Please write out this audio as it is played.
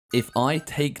If I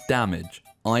take damage,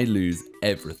 I lose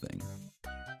everything.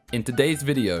 In today's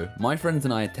video, my friends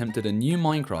and I attempted a new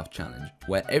Minecraft challenge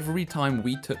where every time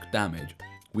we took damage,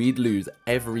 we'd lose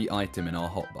every item in our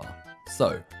hotbar.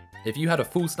 So, if you had a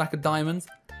full stack of diamonds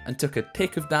and took a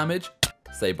tick of damage,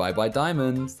 say bye bye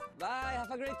diamonds. Bye, have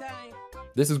a great time.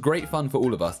 This was great fun for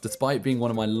all of us, despite being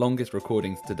one of my longest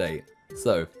recordings to date.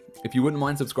 So, if you wouldn't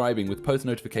mind subscribing with post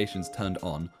notifications turned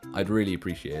on, I'd really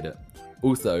appreciate it.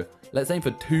 Also, let's aim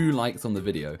for 2 likes on the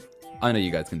video. I know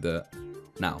you guys can do it.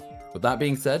 Now, with that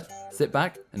being said, sit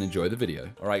back and enjoy the video.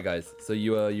 Alright guys, so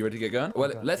you ready to get going?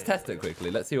 Well, let's test it quickly.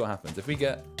 Let's see what happens. If we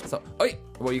get...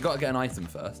 well, you gotta get an item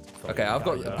first. Okay, I've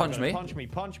got... Punch me.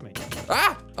 Punch me.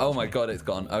 Ah! Oh my god, it's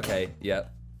gone. Okay,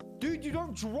 yep. Dude, you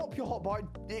don't drop your hotbar.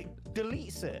 It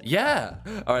deletes it. Yeah!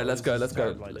 Alright, let's go. Let's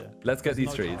get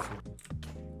these trees.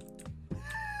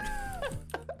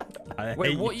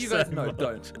 Wait, what you guys know?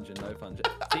 Don't. No punch.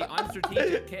 See, I'm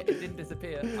strategic, Kit. It didn't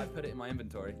disappear. I put it in my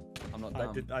inventory. I'm not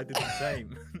dumb. I did the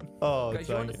same. Oh, guys,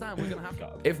 you understand? We're gonna have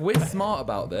to. If we're smart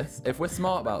about this,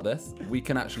 we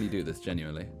can actually do this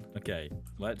genuinely. Okay,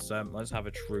 let's have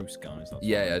a truce, guys.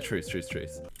 Yeah, truce.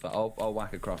 But I'll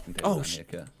whack a crafting table down here,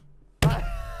 Kit.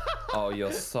 Oh,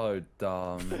 you're so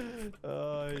dumb.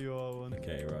 Oh, you are one.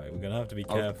 Okay, right. We're gonna have to be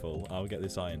careful. I'll get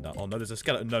this iron down. Oh no, there's a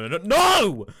skeleton.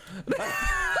 No!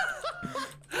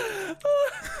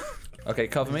 Okay,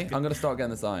 cover me. I'm gonna start getting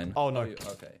this iron. Oh no.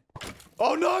 Okay.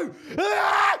 Oh no!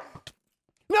 Ah!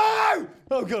 No!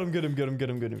 Oh god, I'm good.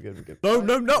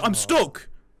 No! I'm stuck.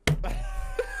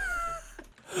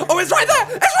 Oh, it's right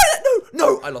there!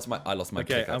 No! I lost my Okay,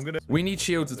 pickaxe. I'm gonna. We need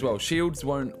shields as well. Shields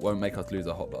won't make us lose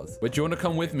our hotbars. But do you want to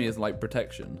come with me as like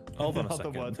protection? Hold on a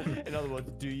second. In other words,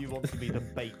 do you want to be the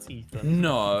bait, Ethan?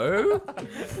 No.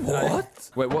 What?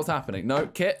 Wait, what's happening? No,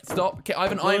 Kit, stop. Kit, I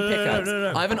have an iron pickaxe.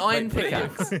 No. I have an iron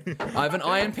pickaxe. I have an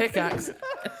iron pickaxe.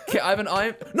 Kit, I have an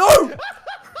iron. No!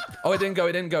 Oh, it didn't go.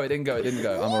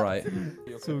 I'm alright.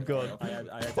 Oh god.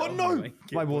 Oh no!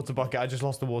 My water bucket. I just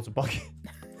lost the water bucket.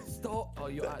 Stop. Oh,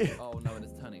 you're actually... Oh no, and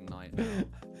it's turning night. I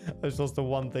just lost the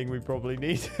one thing we probably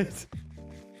needed.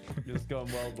 Just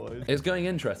going well, boys. It's going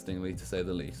interestingly, to say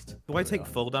the least. Do I take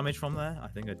full damage from there? I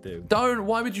think I do. Don't.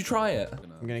 Why would you try it?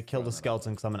 I'm gonna kill the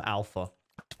skeleton because I'm an alpha.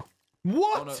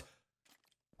 What?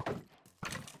 Oh,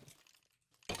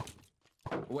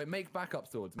 no. Wait, make backup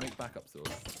swords.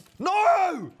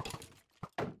 No!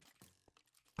 Wait,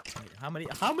 how many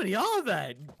are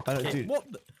there? Dude. What?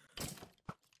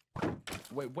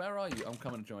 Wait, where are you? I'm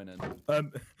coming to join in.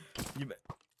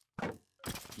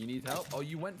 You need help? Oh,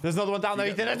 you went. There's another one down there.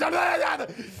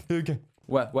 Okay.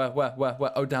 Where?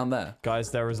 Oh, down there.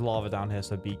 Guys, there is lava down here,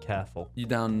 so be careful. You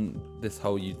down this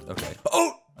hole? Okay.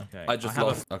 Oh! Okay. I just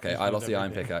lost. Okay, I lost the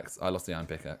iron pickaxe.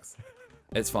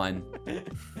 It's fine.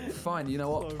 Fine. You know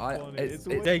what? So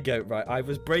There you go. Right, I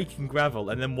was breaking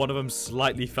gravel, and then one of them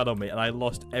slightly fell on me, and I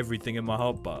lost everything in my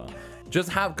hotbar. Just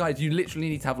have, guys. You literally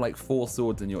need to have like 4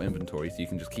 swords in your inventory, so you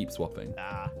can just keep swapping.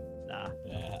 Nah.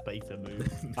 Beta move.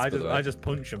 I just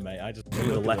punch him, mate. I just do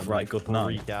the left, right, good night.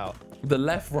 Freak out. The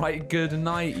left, right, good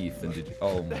night, Ethan. Did you?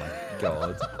 Oh my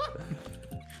god.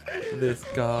 This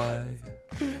guy.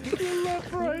 The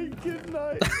left, right, good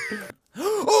night.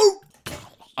 Oh!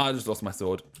 I just lost my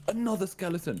sword. Another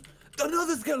skeleton.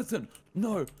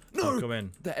 No. Come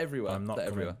in. They're everywhere. I'm not They're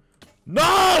coming. everywhere.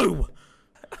 No!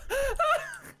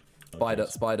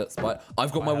 Spider.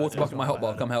 I've got my water bucket, my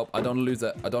hotbar. Come help. I don't want to lose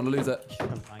it.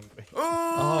 I'm angry.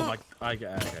 Oh my! Okay,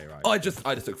 right. I just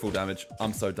took full damage.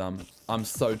 I'm so dumb.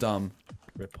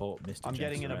 Report, Mr. I'm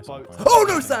getting in a boat. Oh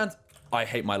no, sand! I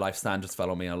hate my life. Sand just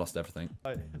fell on me. I lost everything.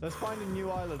 Right, let's find a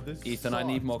new island. This Ethan, I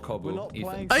need more cobble. We're not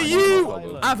Ethan, playing Are I need you more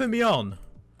cobble. having me on?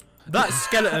 That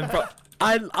skeleton, bro.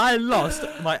 I lost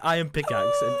my iron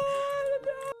pickaxe. And...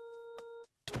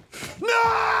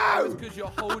 No! It's because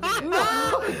you're holding it.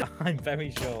 No! I'm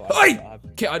very sure.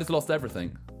 Kit, I just lost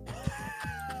everything.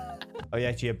 Oh yeah,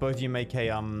 actually, both of you make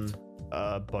a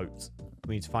boat.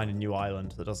 We need to find a new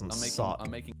island that doesn't suck.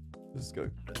 I'm making. Let's go.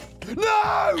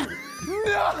 No!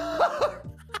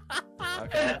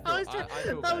 Okay,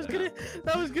 that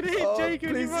was gonna hit Jake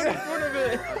when he ran in front of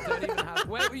it. I don't even have.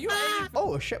 Where were you aiming?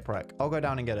 Oh, a shipwreck. I'll go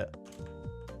down and get it.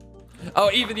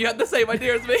 Oh, Ethan, you had the same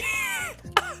idea as me.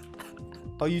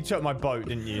 Oh, you took my boat,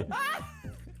 didn't you?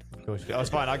 Oh, it's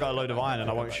fine. I got a load of iron and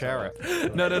I won't share it.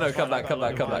 No. Come back.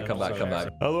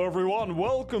 Hello, everyone.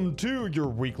 Welcome to your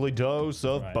weekly dose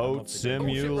of Boat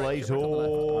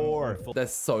Simulator.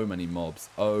 There's so many mobs.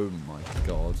 Oh my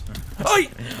god.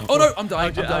 Oh no, I'm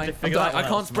dying. I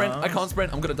can't sprint.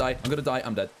 I'm gonna die.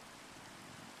 I'm dead.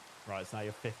 Right, so now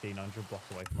you're 1,500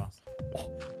 blocks away from us.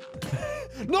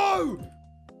 No!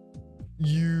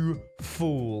 You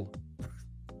fool.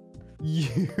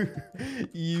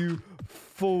 You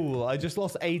fool. I just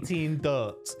lost 18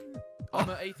 dirt. I'm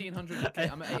at 1800. Okay,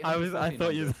 I'm at 800. I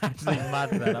thought you was actually mad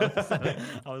then.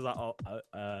 I was like, oh,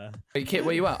 Wait, Kit,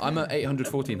 where you at? I'm at 800,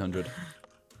 1400.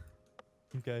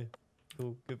 Okay.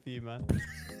 Cool. Good for you, man.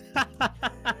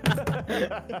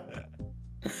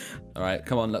 All right,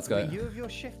 come on, let's go. Wait, you have your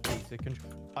shift key to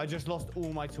control. I just lost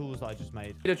all my tools that I just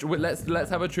made.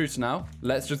 Let's have a truce now.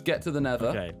 Let's just get to the nether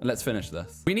Okay. and let's finish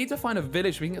this. We need to find a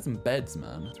village so we can get some beds,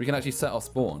 man. So we can actually set our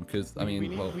spawn, because I mean,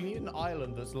 we need an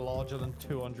island that's larger than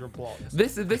 200 blocks.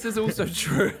 this is also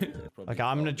true. Okay,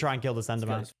 I'm gonna try and kill this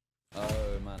Enderman.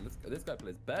 Oh man, this guy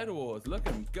plays Bed Wars. Look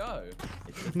at him go.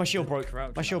 My shield broke.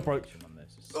 My shield broke.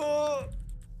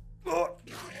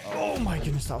 Oh my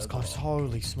goodness, that was close.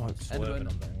 Holy smokes.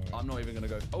 Enderman, I'm not even gonna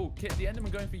go. Oh, Kit, the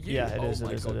Enderman going for you. Yeah, it is, Oh it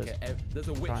my is, god, it is. Kit, there's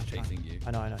a witch chasing you.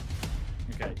 I know.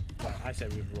 Okay, I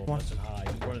said we run and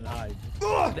hide. Run and hide.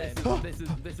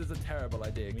 This is a terrible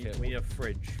idea, Kit. We need a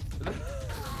fridge.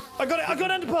 I got it. I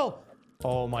got Ender Pearl.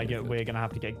 Oh my god, we're gonna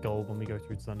have to get gold when we go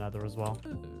through to the nether as well.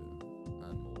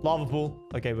 Lava pool.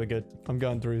 Okay, we're good. I'm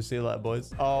going through. See you later,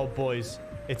 boys. Oh, boys.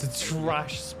 It's a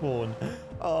trash spawn.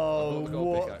 Oh,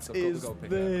 what is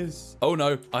this? Oh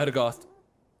no, I had a ghast.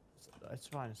 It's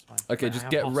fine. It's fine. Okay, just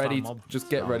get ready. Just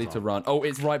get ready to run. Oh,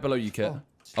 it's right below you, Kit.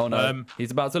 Oh no, he's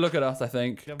about to look at us. I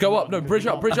think. Go up. No, bridge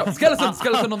up. Bridge up.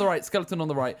 Skeleton on the right. Skeleton on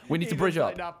the right. We need to bridge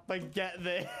up. Forget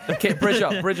this. Okay, bridge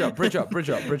up. Bridge up. Bridge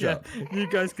up. You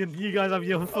guys have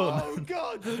your fun. Oh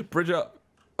god. Bridge up.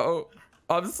 Oh.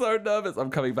 I'm so nervous. I'm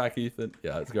coming back, Ethan.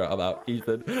 Yeah, let's go. I'm out.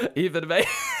 Ethan, mate.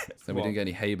 So we didn't get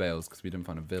any hay bales because we didn't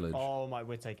find a village. Oh my,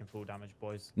 we're taking full damage,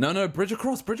 boys. No, bridge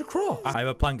across. I have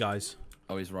a plan, guys.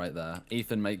 Oh, he's right there.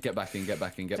 Ethan, mate, get back in. Take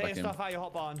your stuff out of your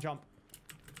hotbar and jump.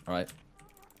 All right.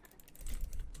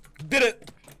 Did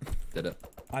it.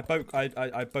 I boat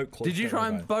Did you try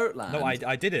and boat land? No,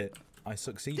 I did it. I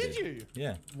succeeded. Did you?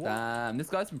 Yeah. What? Damn, this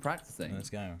guy's been practicing. Let's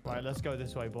go. Right, let's go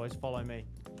this way, boys. Follow me.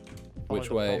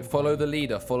 Which way? Follow the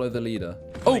leader.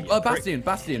 Oh, Bastion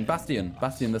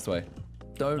this way.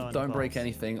 Don't break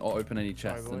anything or open any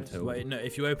chests until. Wait, no.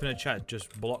 If you open a chest,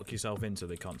 just block yourself in so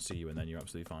they can't see you, and then you're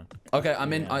absolutely fine. Okay,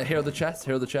 I'm in. Here are the chests.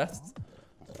 How did you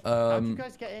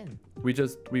guys get in?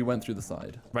 We went through the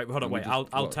side. Right, hold on. Wait,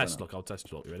 I'll test. Look, I'll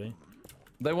test. Look, you ready?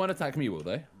 They won't attack me, will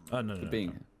they? Oh no.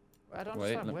 I don't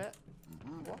understand. Where?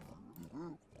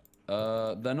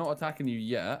 What? They're not attacking you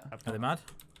yet. Are they mad?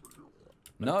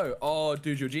 No. Oh,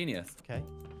 dude, you're genius. Okay.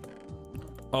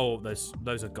 Oh,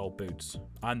 those are gold boots,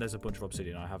 and there's a bunch of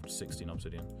obsidian. I have 16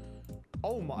 obsidian.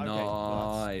 Oh my.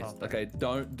 Okay. Nice. Well, Okay,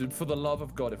 don't. For the love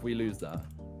of God, if we lose that,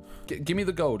 give me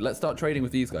the gold. Let's start trading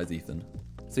with these guys, Ethan.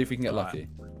 See if we can get lucky.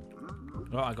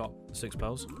 Oh, I got 6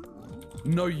 pearls.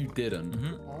 No, you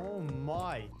didn't. Oh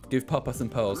my. Give Papa some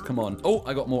pearls. Come on. Oh,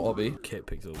 I got more obby. Kit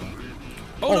picked it up.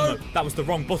 Oh no, that was the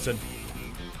wrong button.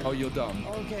 Oh, you're dumb.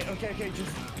 Okay.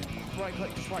 Just right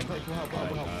click. Will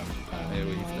help. Here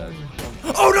he's dead.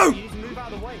 Oh no! You need to move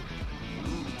out of the way.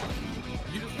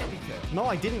 You just hit me, Kit. No,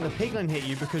 I didn't. The piglin hit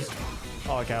you because.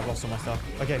 Oh, okay. I've lost all my stuff.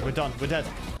 Okay, we're done. We're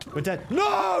dead.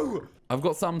 No! I've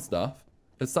got some stuff.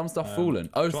 There's some stuff fallen.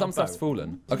 Oh, some stuff's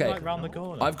fallen. Okay. Right round the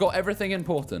corner. I've got everything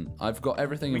important.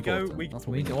 We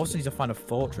also need to find a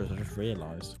fortress. I just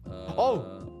realised.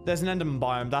 Oh, there's an Enderman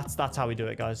biome. That's how we do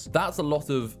it, guys. That's a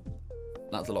lot of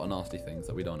nasty things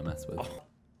that we don't want to mess with.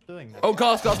 Doing that. Oh,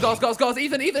 gas!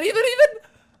 Ethan!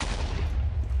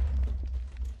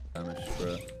 Damage for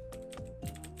it.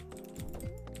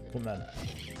 Come on.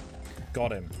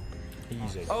 Got him.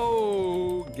 Easy.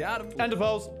 Oh, got him. Ender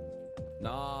pearls.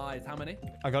 Nice. How many?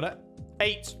 I got it.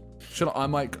 8. I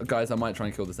might try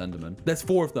and kill this Enderman. There's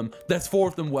 4 of them. There's 4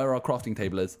 of them where our crafting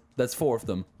table is. There's 4 of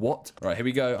them. What? All right, here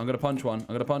we go. I'm gonna punch one.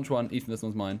 Ethan, this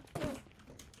one's mine.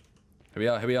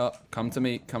 Here we are. Come to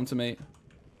me.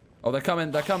 Oh, they're coming.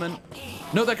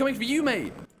 No, they're coming for you,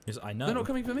 mate. Yes, I know. They're not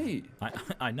coming for me.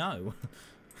 I know.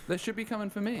 They should be coming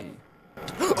for me.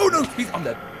 Oh no, I'm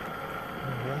dead.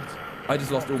 What? I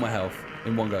just lost all my health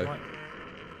in one go. Right.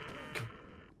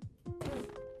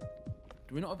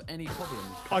 Do we not have any problems?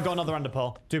 I got another ender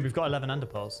pearl. Dude, we've got 11 ender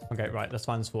pearls. Okay, right. Let's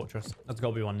find this fortress. There's got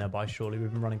to be one nearby, surely.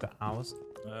 We've been running for hours.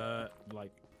 Do you want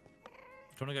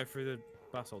to go through the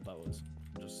basalt that was?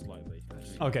 Just slightly.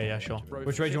 Okay, yeah, sure.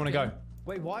 Which way do you want to go?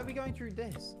 Wait, why are we going through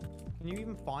this? Can you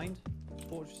even find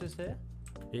fortresses here?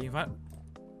 Yeah, in fact,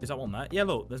 is that one there? Yeah,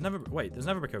 look, there's never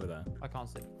brick over there. I can't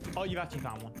see. Oh, you've actually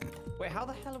found one. Wait, how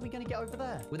the hell are we going to get over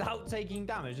there? Without taking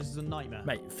damage, this is a nightmare.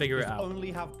 Mate, figure it out.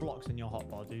 Only have blocks in your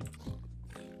hotbar, dude.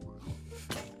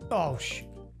 Oh,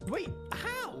 Wait,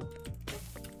 how?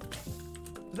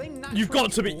 they naturally You've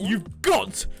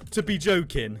got to be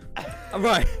joking.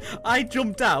 Right, I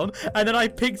jumped down and then I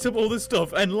picked up all the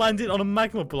stuff and landed on a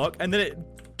magma block and then it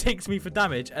ticks me for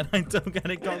damage and I don't get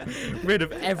it got rid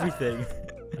of everything.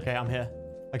 Okay, I'm here.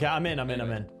 Okay, I'm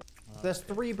in. There's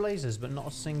 3 blazes, but not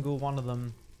a single one of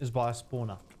them is by a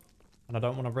spawner. And I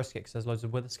don't want to risk it because there's loads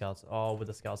of wither scouts. Oh,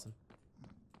 wither skeleton.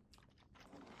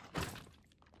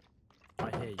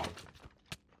 I hear you.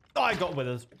 Oh, I got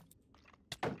withers.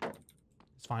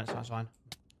 It's fine, it's fine.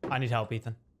 I need help,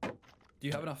 Ethan. Do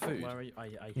you have enough food? Where are you?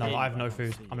 No, I have no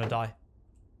food. I'm gonna die.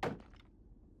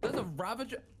 There's a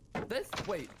ravager.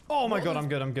 Wait. Oh my god, I'm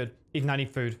good. Ethan, I need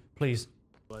food, please.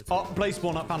 Oh, blaze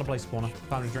spawner. Found a blaze spawner.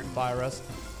 Found a drink fire res.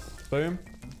 Boom.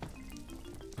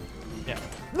 Yeah.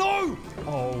 No!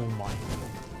 Oh my.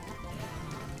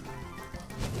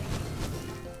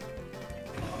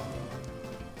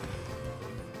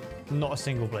 Not a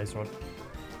single blaze rod.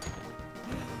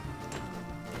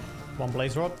 1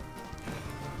 blaze rod.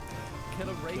 Kill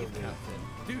a raid captain.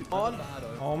 Dude, On.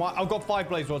 Oh my. I've got 5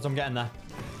 blaze rods. I'm getting there.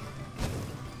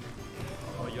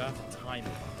 Oh, you have to time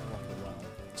it.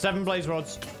 7 blaze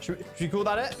rods. Should we call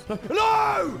that it?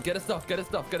 No! Get his stuff.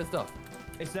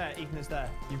 It's there, Ethan. It's there.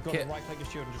 You've got to right click your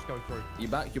shield and just go through. You're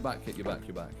back, Kit. You're back.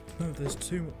 No, there's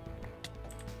 2.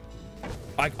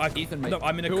 Ethan, mate. No,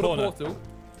 I'm in a build corner. A portal.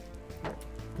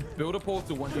 Build a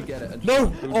portal once you get it. And No!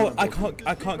 build Oh, your I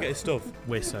portal. can't get his stuff.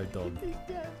 We're so done.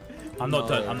 I'm not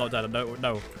done.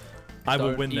 No. I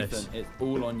will win Ethan, this. It's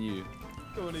all on you.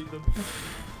 Go and eat them.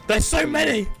 There's so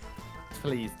many!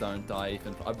 Please don't die,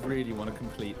 Ethan. I really want to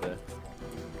complete this.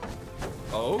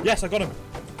 Oh? Yes, I got him.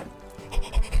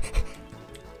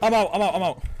 I'm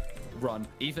out. Run.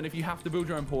 Ethan, if you have to build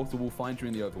your own portal, we'll find you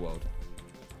in the overworld.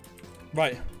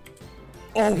 Right.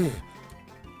 Oh!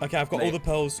 Okay, I've got Mate. all the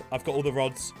pearls. I've got all the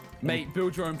rods. Mate,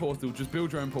 build your own portal. Just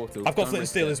build your own portal. I've got Don't flint and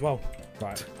risk steel it. as well.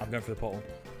 Right, I'm going for the portal.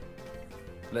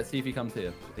 Let's see if he comes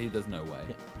here. There's no way.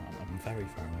 Yeah, I'm very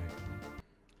far away.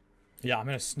 Yeah, I'm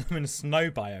in a snow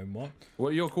biome. What? What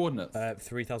are your coordinates?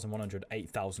 3,100,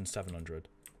 8,700.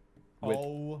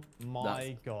 Oh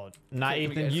my god. Now, Can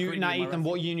we get a Ethan, screen in my Ethan,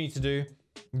 what you need to do,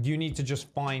 you need to just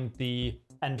find the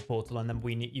end portal, and then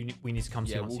we need to come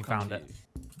to you once you found it.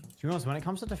 To be honest, when it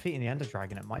comes to defeating the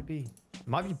Enderdragon, it might be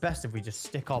best if we just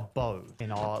stick our bow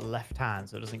in our left hand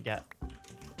so it doesn't get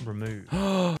removed.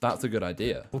 That's a good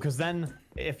idea. Because then,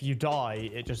 if you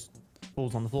die, it just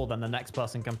falls on the floor. Then the next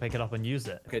person can pick it up and use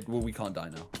it. Okay, well, we can't die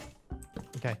now.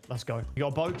 Okay, let's go. You got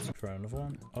a boat? Throw another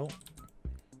one. Oh,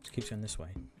 just keeps going this way.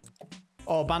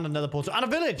 Oh, abandoned nether portal. And a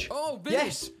village! Oh, village!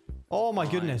 Yes! Oh my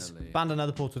goodness. Finally. Abandoned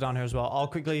nether portal down here as well. I'll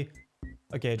quickly...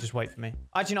 Okay, just wait for me.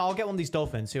 Actually, no, I'll get one of these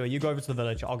dolphins. So you go over to the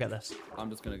village. I'll get this. I'm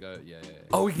just going to go. Yeah.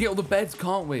 Oh, we can get all the beds,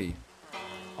 can't we?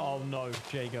 Oh no,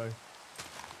 Jago.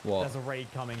 What? There's a raid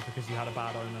coming because you had a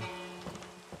bad omen.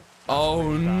 Oh,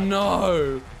 really bad.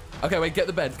 no. Okay, wait, get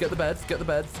the beds,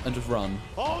 and just run.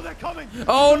 Oh, they're coming!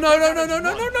 Oh, no.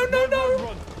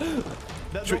 Run.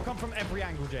 They'll come from every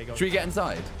angle, Jago. Should we get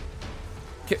inside?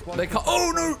 They can't.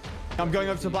 Oh, no. I'm going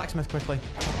over to the blacksmith quickly.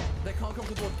 They can't come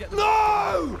towards. Get them.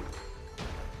 No!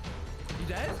 You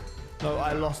dead? No,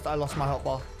 I lost my hot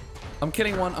bar. I'm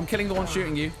killing one. I'm killing the one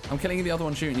shooting you. I'm killing the other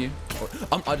one shooting you.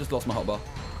 I just lost my hotbar.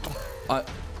 I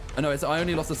know. I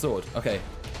only lost the sword. Okay.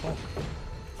 Oh.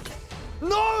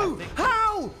 No!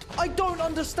 How? I don't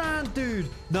understand, dude.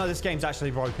 No, this game's actually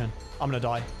broken. I'm gonna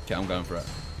die. Okay, I'm going for it.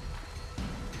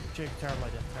 Jake, terrible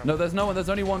idea. No, there's no one. There's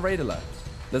only one raider left.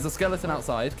 There's a skeleton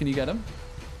outside. Can you get him?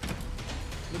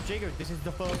 Look, Jago, this is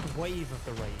the first wave of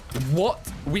the raid.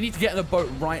 What? We need to get in a boat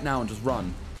right now and just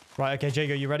run. Right, okay,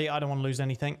 Jago, you ready? I don't want to lose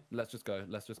anything. Let's just go.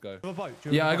 Let's just go. Do you have a boat?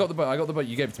 Yeah, I got the boat. I got the boat.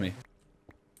 You gave it to me.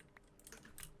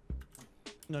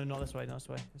 No, not this way, not this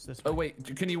way. It's this way. Oh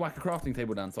wait, can you whack a crafting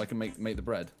table down so I can make the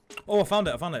bread? Oh, I found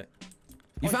it.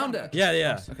 You found it?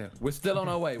 Yeah. Okay, we're still on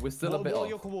our way. We're still a bit What off. are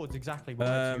your coordinates exactly? Where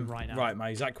are you right now? Right, my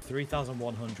exact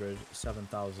 3,100,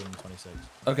 7,026.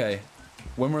 Okay,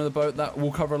 when we're in the boat, that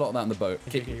we'll cover a lot of that in the boat.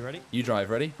 Okay, you ready? You drive.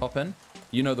 Ready? Hop in.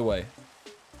 You know the way.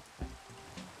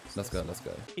 Let's go. Let's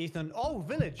go. Ethan, oh,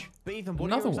 village. But Ethan, what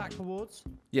are Another your exact one. rewards?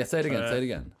 Yeah, say it again. Say it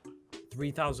again.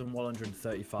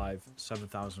 3,135,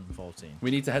 7,014.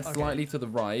 We need to head slightly to the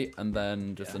right and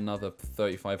then just another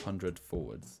 3,500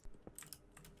 forwards.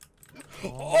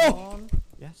 Oh!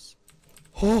 Yes.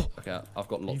 Oh! Okay, I've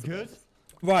got lots. You of good? beds.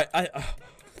 Right,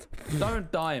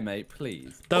 Don't die, mate,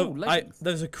 please. don't. Leggings.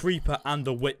 There's a creeper and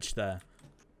a witch there.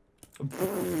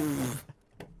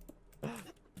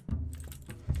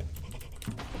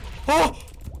 Oh!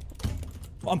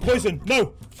 I'm poisoned.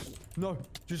 No. No,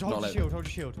 just hold Not your let- shield, hold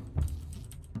your shield.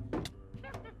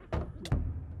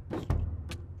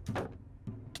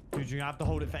 Dude, You're gonna have to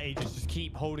hold it for ages. Just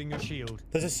keep holding your shield.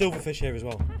 There's a silverfish here as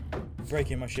well.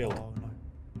 Breaking my shield.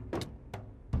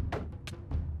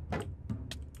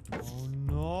 Oh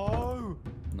no. Oh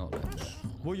no. Not there.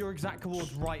 What are your exact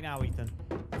coordinates right now, Ethan?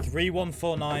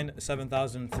 3149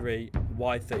 7003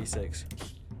 Y36.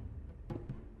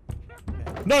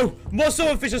 No! More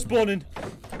silverfish are spawning!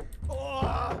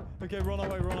 Oh! Okay, run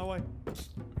away.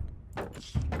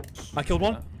 I killed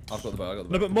one. I've got the bow.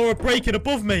 No, but more are breaking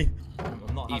above me.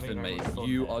 Ethan, mate,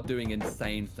 you are doing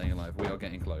insane staying alive. We are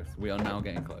getting close. We are now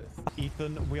getting close.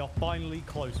 Ethan, we are finally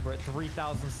close. We're at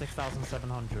 3,000,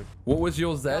 6,700. What was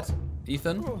your Z,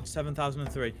 Ethan?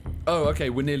 7003. Oh, okay.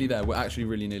 We're nearly there. We're actually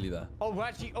really nearly there. Oh,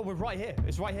 we're right here.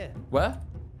 It's right here. Where?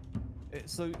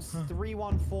 So it's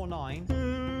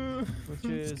 3149, which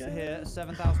is here,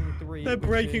 7,003. They're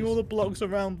breaking all the blocks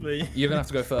around me. You're gonna have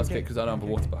to go first, Kit, because I don't have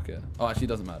a water bucket. Oh, actually, it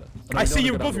doesn't matter. I see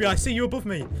you above me. I see you above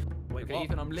me. Wait, okay,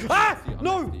 Ethan, I'm literally Ah! next to you. I'm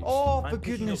No! next to you. Oh, I'm for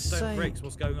pushing goodness up stone sake. bricks.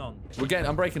 What's going on?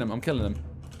 I'm breaking him. I'm killing him.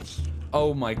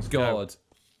 Oh my god.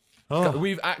 Oh.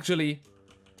 We've actually...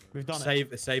 We've done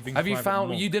it. Saving. Have you private found...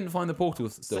 monk. You didn't find the portal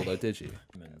still, though, did you?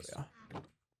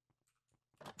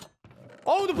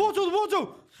 Oh, the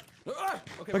portal!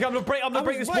 Okay, Okay, I'm gonna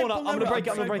break this corner. I'm gonna break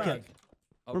it.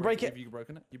 I'll break it. Have you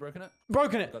broken it? You broken it?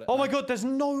 Broken it. Got it. Oh my god, there's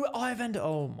no eye of Ender.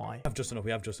 Oh my.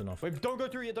 We have just enough. Wait, don't go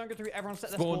through yet. Everyone set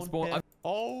their Spawn. Here.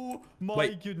 Oh my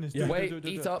Wait, goodness. yeah. Wait,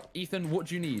 eat up. Ethan, what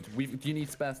do you need? Do you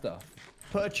need spare stuff?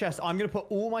 Put a chest. I'm gonna put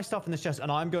all my stuff in this chest,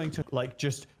 and I'm going to like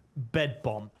just bed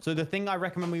bomb. So the thing I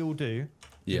recommend we all do.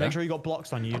 Yeah. Make sure you got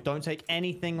blocks on you. Don't take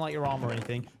anything like your armor or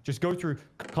anything. Just go through,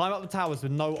 climb up the towers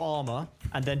with no armor,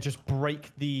 and then just break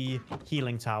the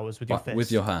healing towers with your fist.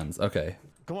 With your hands. Okay.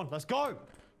 Come on, let's go.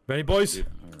 Ready, boys?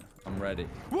 I'm ready.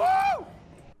 Woo!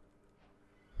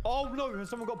 Oh no!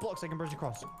 Has someone got blocks they can bridge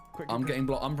across? Quick, I'm getting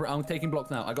blocked. I'm taking blocks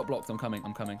now. I got blocks. I'm coming.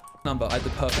 Number. I had the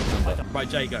perfect number. Right,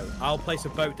 Jay, go. I'll place a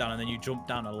boat down, and then you jump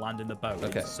down and land in the boat.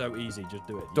 Okay. It's so easy. Just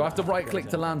do it. Do I have to right click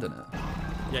to land in it?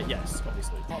 Yeah. Yes,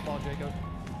 obviously. Hot bar, Jacob.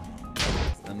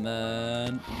 And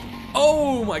then...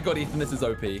 Oh my god, Ethan, this is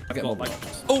OP. I get more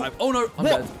blocks. Oh no, I'm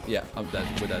dead. Yeah, I'm dead.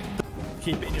 We're dead.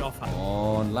 Keep it in your offhand.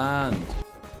 On land.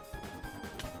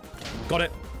 Got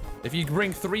it. If you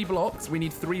bring 3 blocks, we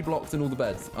need 3 blocks in all the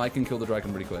beds. I can kill the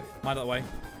dragon really quick. Mind that way.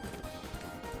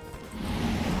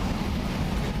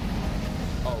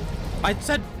 Oh. I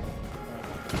said...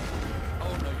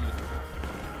 Oh no, you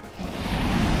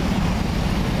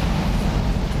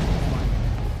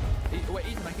didn't. Wait,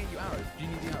 Ethan, I gave you arrows. Do you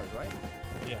need the arrows, right?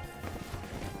 Yeah.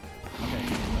 Okay.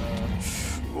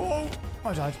 Whoa!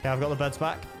 I died. Okay, I've got the beds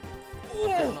back.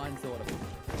 9 sort of.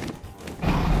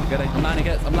 I'm landing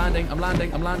it. I'm landing.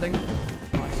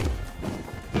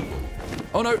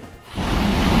 Oh no.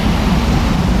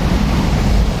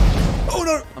 Oh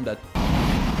no. I'm dead.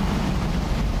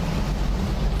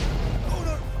 Oh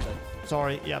no. I'm dead.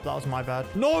 Sorry. Yep, that was my bad.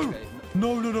 No! Okay.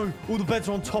 No. All the beds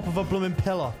are on top of a blooming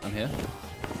pillar. I'm here.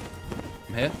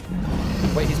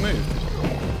 Wait, he's moved.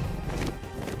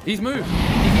 He's moved.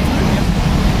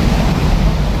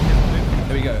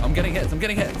 There we go. I'm getting hits. I'm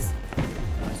gonna get.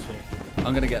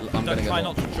 Try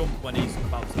not to jump when he's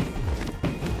about to.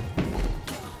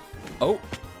 Oh,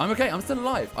 I'm okay. I'm still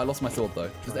alive. I lost my sword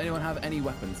though. Does anyone have any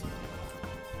weapons?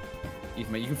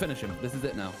 Ethan, mate, you can finish him. This is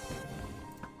it now.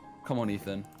 Come on,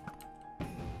 Ethan.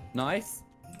 Nice.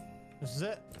 This is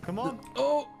it. Come on.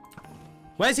 Oh.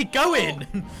 Where's he going?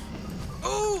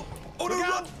 Oh. Oh no!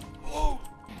 Run. Oh.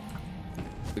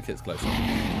 The kid's close.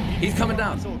 He's coming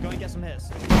down. Go and get some hits.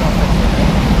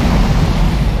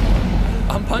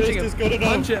 I'm punching him.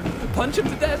 Punch him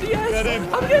to death. Yes. Get him.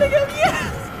 I'm getting him.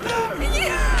 Yes.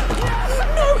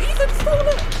 Yeah. No, Ethan stole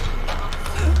it.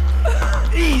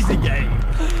 Easy game.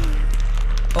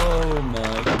 Oh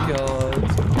my god.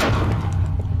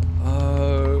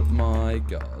 Oh my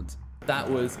god. That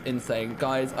was insane.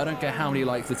 Guys, I don't care how many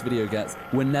likes this video gets.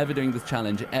 We're never doing this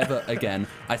challenge ever again.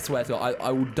 I swear to God,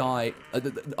 I will die.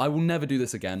 I will never do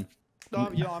this again.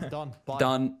 Yeah, I'm done. Bye.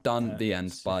 Done. The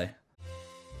end. Bye.